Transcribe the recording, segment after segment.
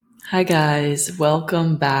Hi guys,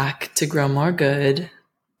 welcome back to Grow More Good.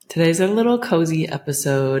 Today's a little cozy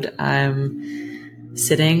episode. I'm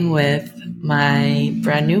sitting with my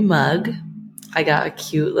brand new mug. I got a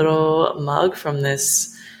cute little mug from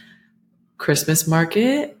this Christmas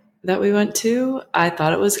market that we went to. I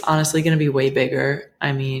thought it was honestly going to be way bigger.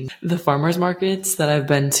 I mean, the farmers markets that I've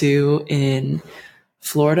been to in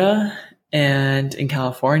Florida and in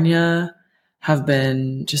California have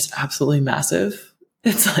been just absolutely massive.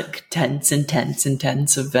 It's like tents and tents and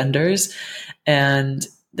tents of vendors. And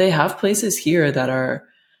they have places here that are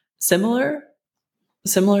similar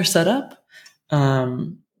setup.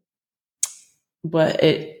 But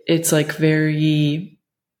it's like very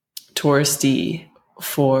touristy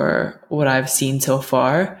for what I've seen so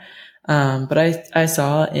far. But I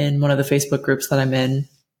saw in one of the Facebook groups that I'm in,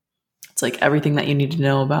 it's like everything that you need to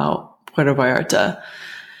know about Puerto Vallarta.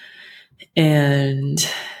 And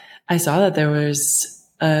I saw that there was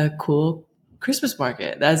a cool Christmas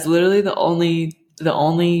market. That's literally the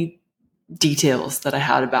only details that I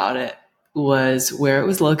had about it was where it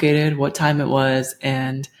was located, what time it was,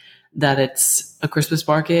 and that it's a Christmas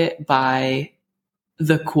market by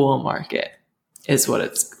the cool market is what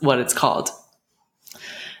it's called.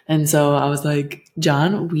 And so I was like,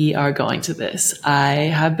 John, we are going to this. I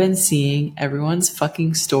have been seeing everyone's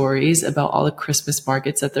fucking stories about all the Christmas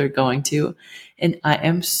markets that they're going to. And I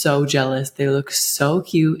am so jealous. They look so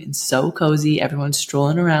cute and so cozy. Everyone's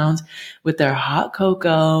strolling around with their hot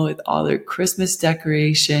cocoa, with all their Christmas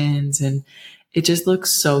decorations. And it just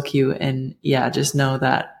looks so cute. And yeah, just know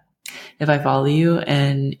that if I follow you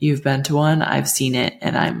and you've been to one, I've seen it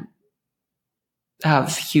and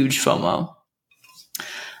have huge FOMO.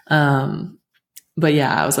 But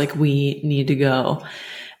yeah, I was like, we need to go.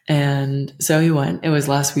 And so we went. It was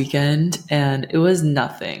last weekend and it was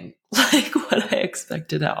nothing like what I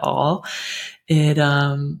expected at all.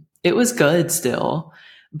 It was good still,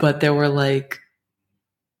 but there were like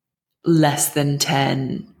less than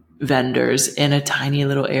 10 vendors in a tiny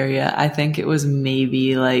little area. I think it was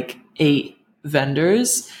maybe like 8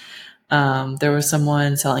 vendors. There was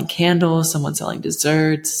someone selling candles, someone selling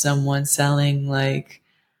desserts, someone selling like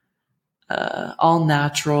all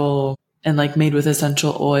natural and like made with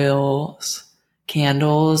essential oils,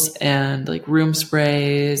 candles and like room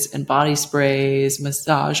sprays and body sprays,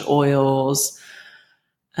 massage oils.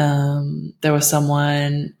 There was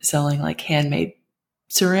someone selling like handmade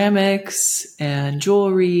ceramics and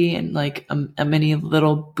jewelry and like a mini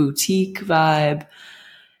little boutique vibe.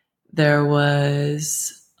 There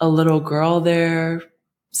was a little girl there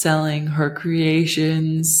selling her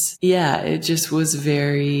creations. Yeah, it just was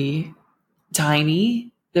very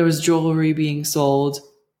tiny. There was jewelry being sold.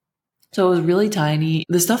 So it was really tiny.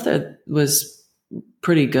 The stuff that was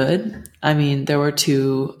pretty good. I mean, there were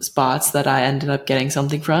 2 spots that I ended up getting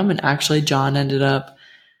something from. And actually, John ended up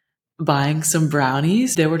buying some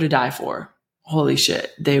brownies. They were to die for. Holy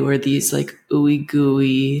shit. They were these like ooey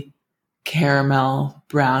gooey caramel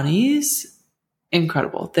brownies.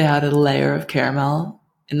 Incredible. They had a layer of caramel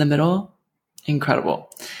in the middle. Incredible.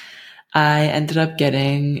 I ended up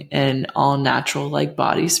getting an all natural like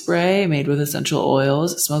body spray made with essential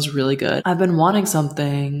oils. It smells really good. I've been wanting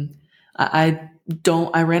something. I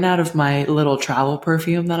ran out of my little travel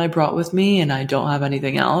perfume that I brought with me and I don't have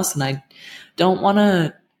anything else. And I don't want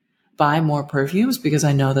to buy more perfumes because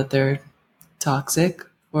I know that they're toxic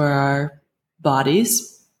for our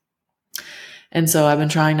bodies. And so I've been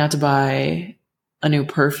trying not to buy a new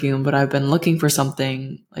perfume, but I've been looking for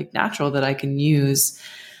something like natural that I can use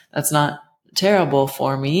that's not terrible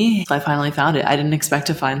for me. I finally found it. I didn't expect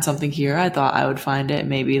to find something here. I thought I would find it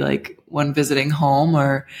maybe like when visiting home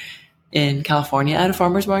or in California at a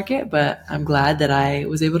farmer's market, but I'm glad that I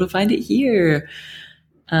was able to find it here.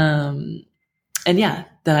 And yeah,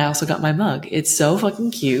 then I also got my mug. It's so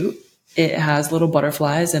fucking cute. It has little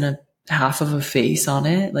butterflies and a half of a face on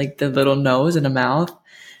it, like the little nose and a mouth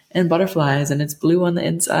and butterflies, and it's blue on the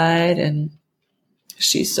inside, and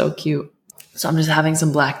she's so cute. So I'm just having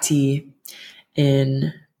some black tea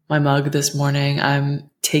in my mug this morning. I'm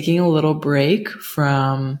taking a little break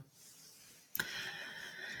from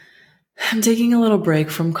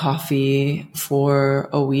coffee for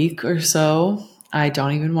a week or so. I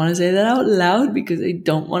don't even want to say that out loud because I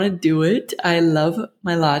don't want to do it. I love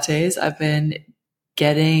my lattes. I've been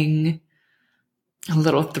getting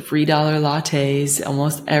little $3 lattes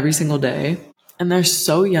almost every single day. And they're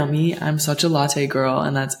so yummy. I'm such a latte girl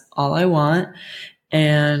and that's all I want.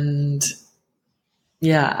 And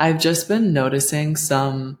yeah, I've just been noticing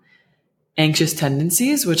some anxious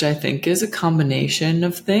tendencies, which I think is a combination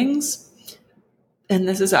of things. And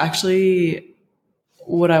this is actually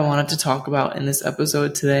what I wanted to talk about in this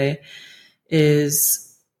episode today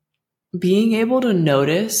is being able to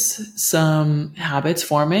notice some habits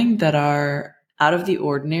forming that are out of the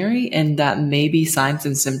ordinary and that may be signs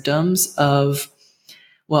and symptoms of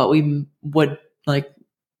what we would like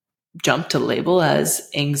jump to label as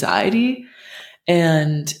anxiety,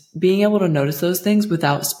 and being able to notice those things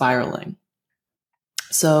without spiraling.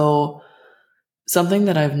 So something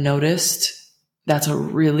that I've noticed that's a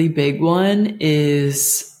really big one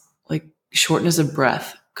is like shortness of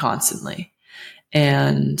breath constantly.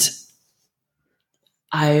 And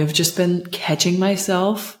I've just been catching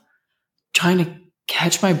myself trying to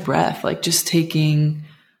catch my breath, like just taking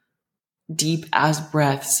deep ass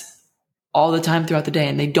breaths all the time throughout the day.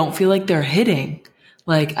 And they don't feel like they're hitting.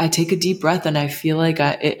 Like I take a deep breath and I feel like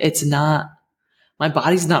it's not, my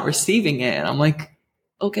body's not receiving it. And I'm like,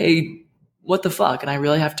 okay, what the fuck? And I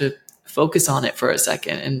really have to focus on it for a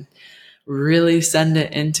second and really send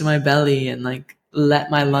it into my belly and like let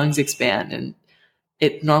my lungs expand. And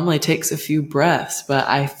it normally takes a few breaths, but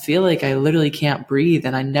I feel like I literally can't breathe.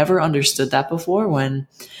 And I never understood that before. When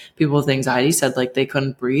people with anxiety said like they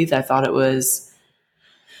couldn't breathe, I thought it was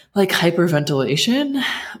like hyperventilation,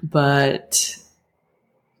 but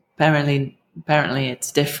apparently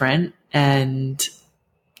it's different. And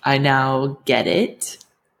I now get it.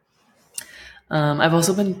 I've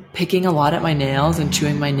also been picking a lot at my nails and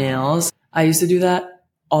chewing my nails. I used to do that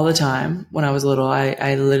all the time when I was little.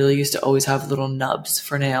 I literally used to always have little nubs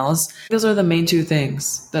for nails. Those are the main two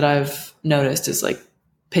things that I've noticed is like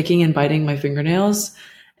picking and biting my fingernails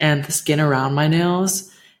and the skin around my nails,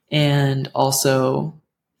 and also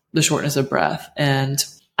the shortness of breath. And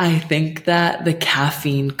I think that the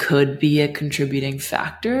caffeine could be a contributing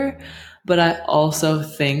factor, but I also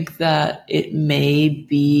think that it may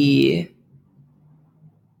be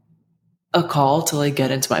a call to like get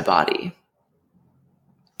into my body.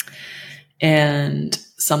 And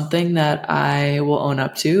something that I will own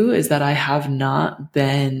up to is that I have not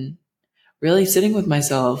been really sitting with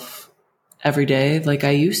myself every day like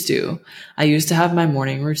I used to. I used to have my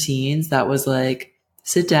morning routines that was like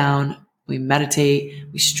sit down, we meditate,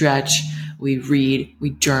 we stretch, we read,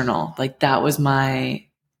 we journal. Like that was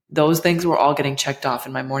those things were all getting checked off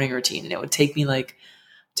in my morning routine, and it would take me like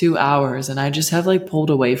 2 hours. And I just have like pulled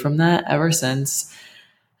away from that ever since.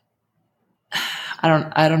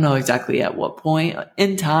 I don't know exactly at what point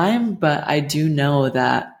in time, but I do know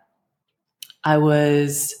that I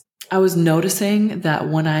was noticing that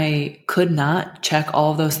when I could not check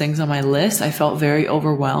all of those things on my list, I felt very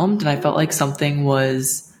overwhelmed and I felt like something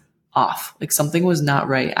was off, like something was not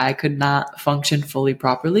right. I could not function fully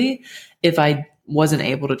properly if I wasn't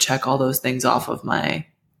able to check all those things off of my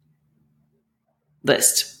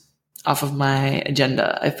list, off of my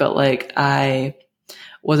agenda. I felt like I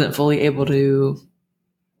wasn't fully able to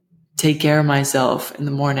take care of myself in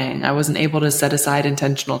the morning. I wasn't able to set aside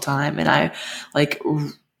intentional time. And I like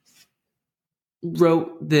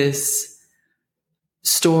wrote this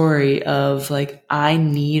story of like, I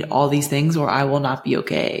need all these things or I will not be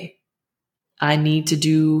okay. I need to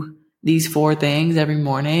do these 4 things every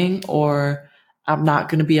morning or I'm not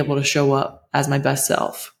going to be able to show up as my best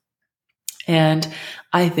self. And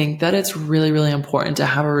I think that it's really, really important to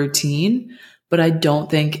have a routine, but I don't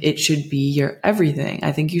think it should be your everything.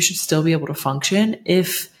 I think you should still be able to function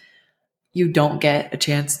if you don't get a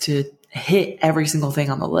chance to hit every single thing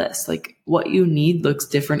on the list. Like what you need looks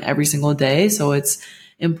different every single day. So it's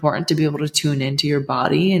important to be able to tune into your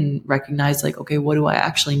body and recognize like, okay, what do I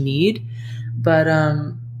actually need? But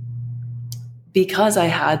because I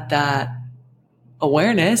had that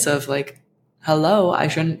awareness of like, hello, I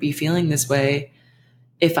shouldn't be feeling this way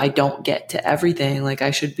if I don't get to everything. Like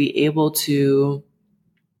I should be able to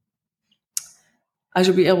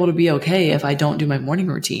be okay if I don't do my morning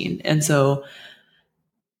routine. And so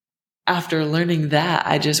after learning that,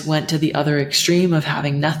 I just went to the other extreme of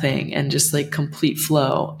having nothing and just like complete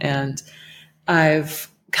flow. And I've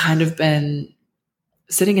kind of been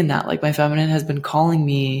sitting in that, like my feminine has been calling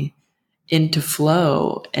me into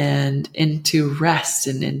flow and into rest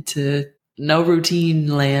and into no routine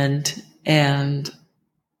land. And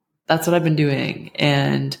that's what I've been doing.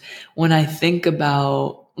 And when I think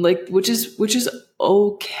about like, which is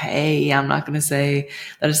okay. I'm not going to say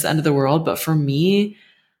that it's the end of the world, but for me,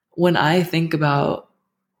 when I think about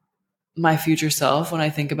my future self, when I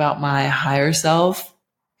think about my higher self,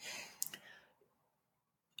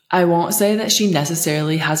 I won't say that she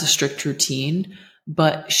necessarily has a strict routine,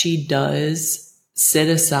 but she does sit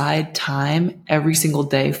aside time every single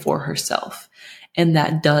day for herself. And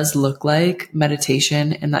that does look like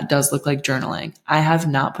meditation and that does look like journaling. I have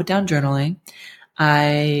not put down journaling.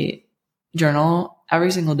 I journal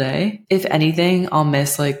every single day. If anything, I'll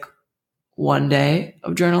miss like one day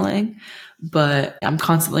of journaling, but I'm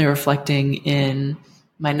constantly reflecting in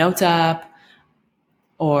my notes app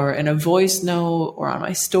or in a voice note or on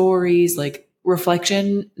my stories. Like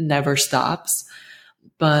reflection never stops,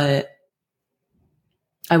 but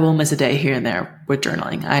I will miss a day here and there with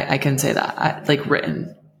journaling. I can say that. Like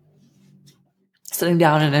written. Sitting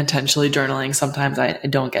down and intentionally journaling, sometimes I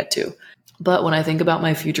don't get to. But when I think about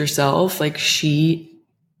my future self, like she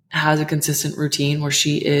has a consistent routine where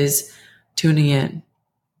she is tuning in.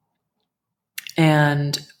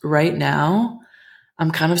 And right now,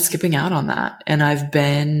 I'm kind of skipping out on that. And I've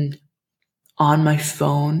been on my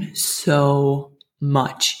phone so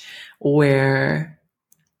much, where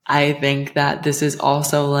I think that this is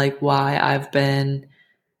also like why I've been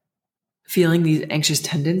feeling these anxious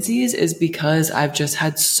tendencies, is because I've just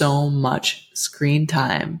had so much screen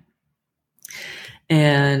time.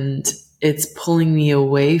 And it's pulling me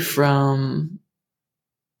away from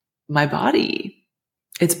my body.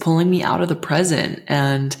 It's pulling me out of the present.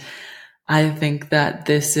 And I think that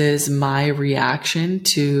this is my reaction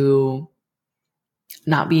to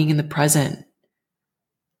not being in the present.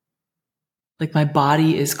 Like my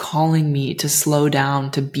body is calling me to slow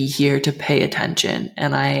down, to be here, to pay attention.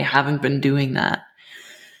 And I haven't been doing that.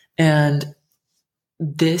 And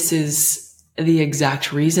this is the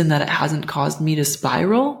exact reason that it hasn't caused me to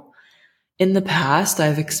spiral. In the past,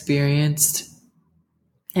 I've experienced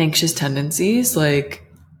anxious tendencies. Like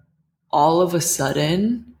all of a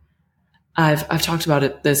sudden, I've talked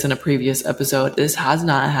about this in a previous episode. This has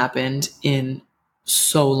not happened in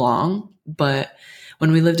so long, but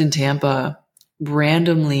when we lived in Tampa,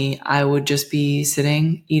 randomly, I would just be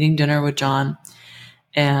sitting, eating dinner with John,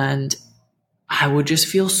 and I would just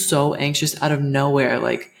feel so anxious out of nowhere,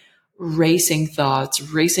 like racing thoughts,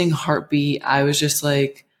 racing heartbeat. I was just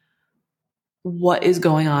like, what is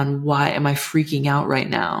going on? Why am I freaking out right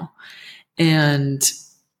now? And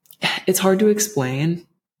it's hard to explain,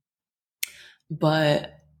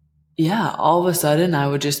 but yeah, all of a sudden I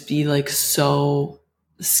would just be like so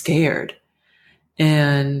scared,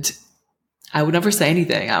 and I would never say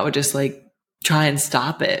anything. I would just like try and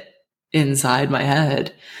stop it inside my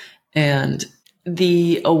head. And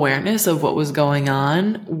the awareness of what was going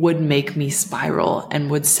on would make me spiral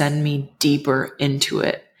and would send me deeper into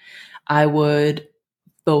it. I would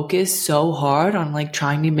focus so hard on like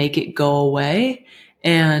trying to make it go away,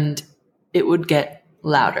 and it would get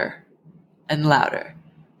louder and louder.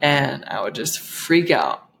 And I would just freak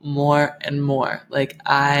out more and more. Like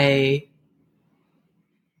I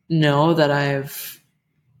know that I've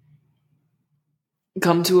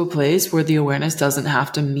come to a place where the awareness doesn't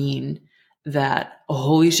have to mean that, oh,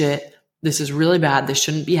 holy shit, this is really bad. This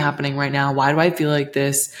shouldn't be happening right now. Why do I feel like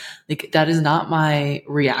this? Like that is not my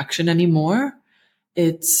reaction anymore.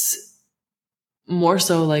 It's more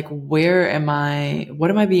so like, where am I? What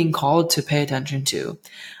am I being called to pay attention to?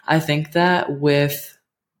 I think that with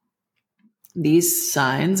these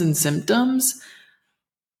signs and symptoms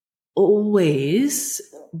always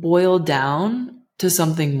boil down to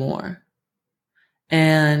something more.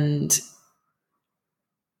 And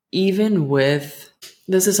even with,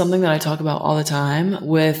 this is something that I talk about all the time,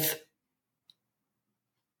 with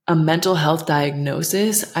a mental health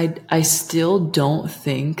diagnosis, I still don't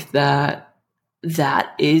think that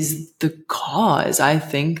that is the cause. I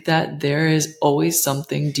think that there is always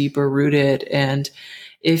something deeper rooted. And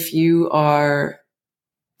if you are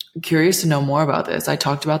curious to know more about this, I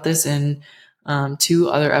talked about this in 2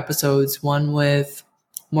 other episodes, one with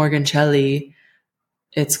Morgan Shelley.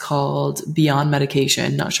 It's called Beyond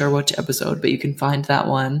Medication. Not sure which episode, but you can find that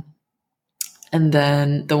one. And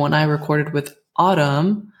then the one I recorded with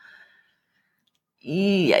Autumn,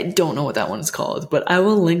 I don't know what that one is called, but I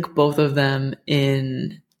will link both of them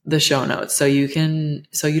in the show notes. So you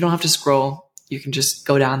don't have to scroll. You can just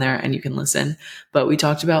go down there and you can listen. But we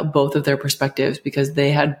talked about both of their perspectives because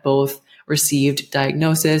they had both received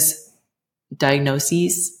diagnoses.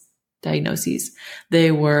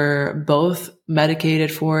 They were both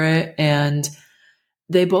medicated for it, and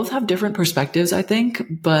they both have different perspectives, I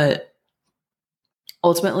think. But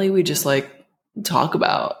ultimately, we just like talk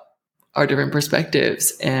about our different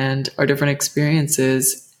perspectives and our different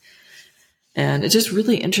experiences. And it's just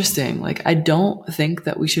really interesting. Like, I don't think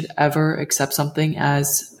that we should ever accept something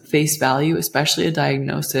as face value, especially a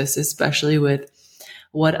diagnosis, especially with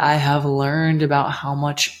what I have learned about how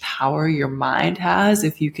much power your mind has.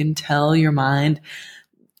 If you can tell your mind,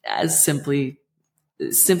 as simply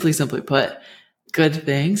put, good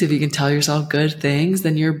things, if you can tell yourself good things,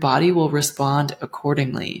 then your body will respond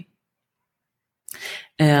accordingly.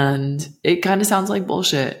 And it kind of sounds like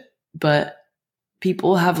bullshit, but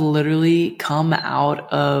people have literally come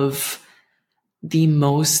out of the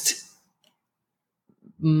most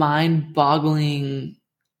mind-boggling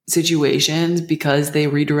situations because they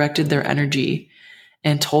redirected their energy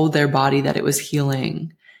and told their body that it was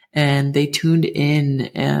healing, and they tuned in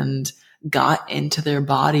and got into their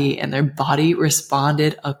body, and their body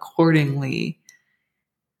responded accordingly.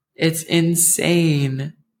 It's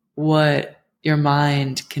insane what your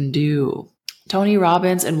mind can do. Tony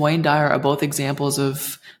Robbins and Wayne Dyer are both examples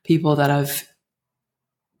of people that have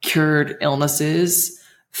cured illnesses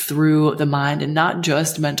through the mind, and not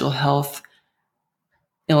just mental health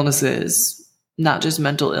illnesses, not just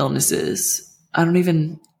mental illnesses. I don't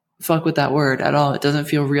even fuck with that word at all. It doesn't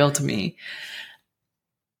feel real to me.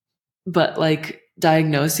 But like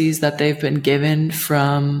diagnoses that they've been given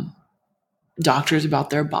from doctors about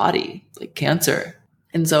their body, like cancer.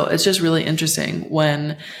 And so it's just really interesting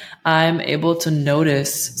when I'm able to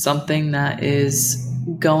notice something that is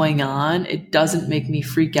going on. It doesn't make me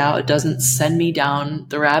freak out. It doesn't send me down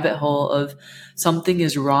the rabbit hole of something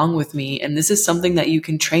is wrong with me. And this is something that you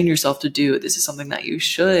can train yourself to do. This is something that you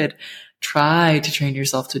should try to train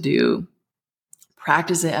yourself to do.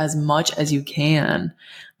 Practice it as much as you can,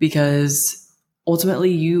 because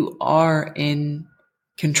ultimately you are in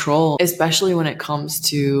control, especially when it comes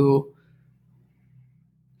to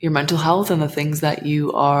your mental health and the things that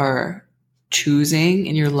you are choosing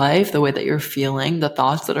in your life, the way that you're feeling, the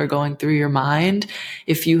thoughts that are going through your mind.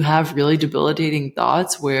 If you have really debilitating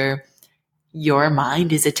thoughts where your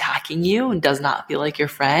mind is attacking you and does not feel like your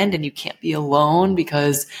friend, and you can't be alone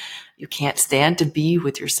because you can't stand to be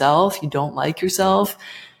with yourself, you don't like yourself,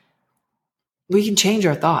 we can change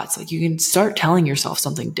our thoughts. Like, you can start telling yourself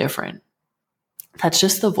something different. That's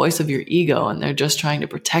just the voice of your ego, and they're just trying to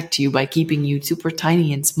protect you by keeping you super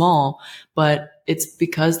tiny and small. But it's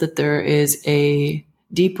because that there is a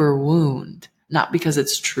deeper wound, not because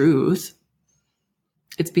it's truth.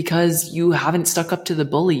 It's because you haven't stuck up to the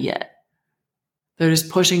bully yet. They're just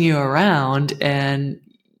pushing you around, and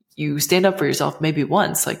you stand up for yourself maybe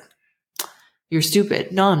once, like, you're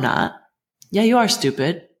stupid. No, I'm not. Yeah, you are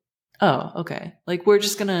stupid. Oh, okay. Like, we're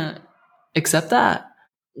just gonna accept that.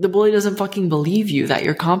 The bully doesn't fucking believe you that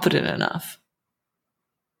you're confident enough.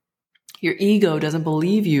 Your ego doesn't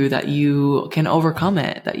believe you that you can overcome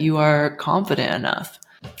it, that you are confident enough.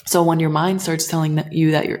 So when your mind starts telling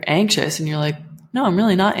you that you're anxious, and you're like, no, I'm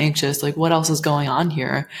really not anxious. Like, what else is going on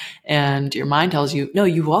here? And your mind tells you, no,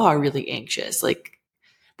 you are really anxious. Like,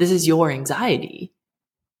 this is your anxiety.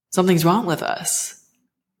 Something's wrong with us.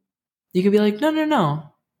 You could be like,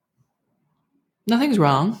 no. Nothing's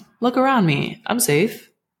wrong. Look around me. I'm safe.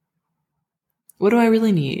 What do I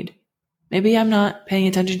really need? Maybe I'm not paying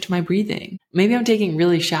attention to my breathing. Maybe I'm taking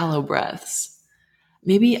really shallow breaths.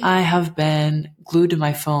 Maybe I have been glued to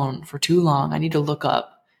my phone for too long. I need to look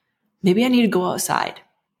up. Maybe I need to go outside.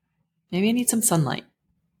 Maybe I need some sunlight.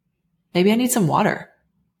 Maybe I need some water.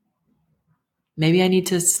 Maybe I need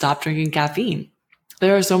to stop drinking caffeine.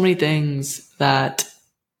 There are so many things that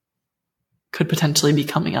could potentially be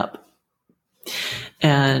coming up.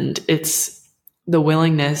 And it's the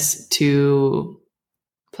willingness to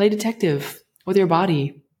play detective with your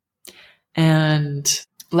body and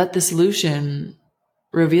let the solution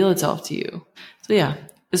reveal itself to you. So yeah,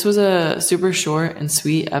 this was a super short and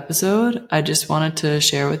sweet episode. I just wanted to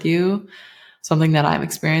share with you something that I'm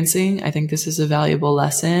experiencing. I think this is a valuable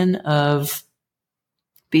lesson of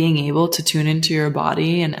being able to tune into your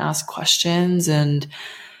body and ask questions and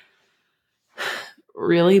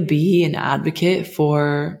really be an advocate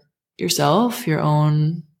for yourself, your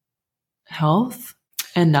own health,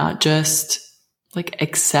 and not just like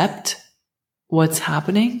accept what's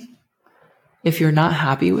happening if you're not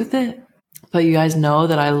happy with it. But you guys know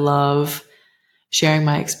that I love sharing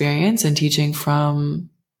my experience and teaching from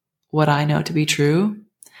what I know to be true.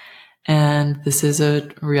 And this is a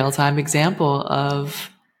real-time example of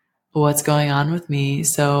what's going on with me.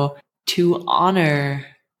 So to honor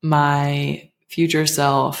my future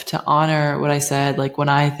self, to honor what I said, like when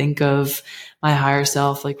I think of my higher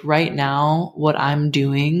self, like right now, what I'm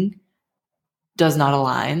doing does not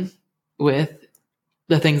align with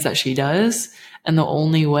the things that she does. And the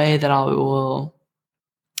only way that I'll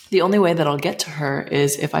get to her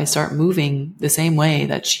is if I start moving the same way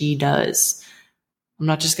that she does. I'm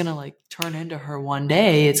not just going to like turn into her one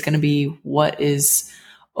day. It's going to be what is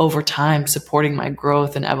over time supporting my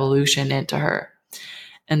growth and evolution into her.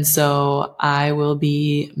 And so I will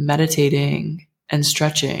be meditating and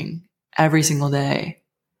stretching every single day.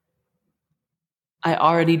 I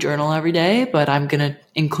already journal every day, but I'm going to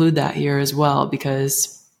include that here as well,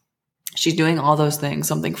 because She's doing all those things,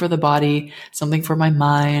 something for the body, something for my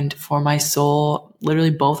mind, for my soul.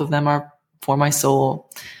 Literally both of them are for my soul.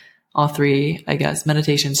 All three, I guess,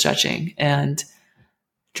 meditation, stretching, and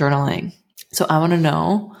journaling. So I want to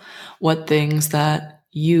know what things that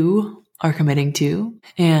you are committing to.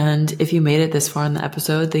 And if you made it this far in the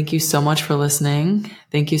episode, thank you so much for listening.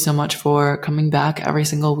 Thank you so much for coming back every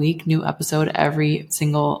single week, new episode every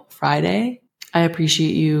single Friday. I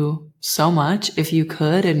appreciate you so much. If you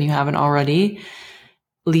could, and you haven't already,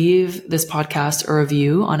 leave this podcast a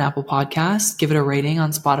review on Apple Podcasts, give it a rating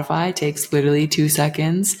on Spotify. It takes literally 2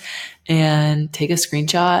 seconds, and take a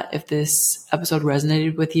screenshot if this episode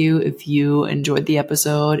resonated with you, if you enjoyed the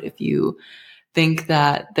episode, if you think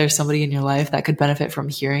that there's somebody in your life that could benefit from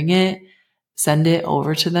hearing it, send it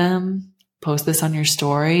over to them, post this on your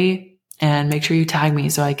story, and make sure you tag me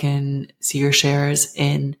so I can see your shares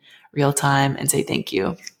in real time and say thank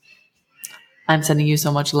you. I'm sending you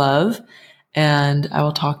so much love, and I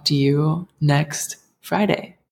will talk to you next Friday.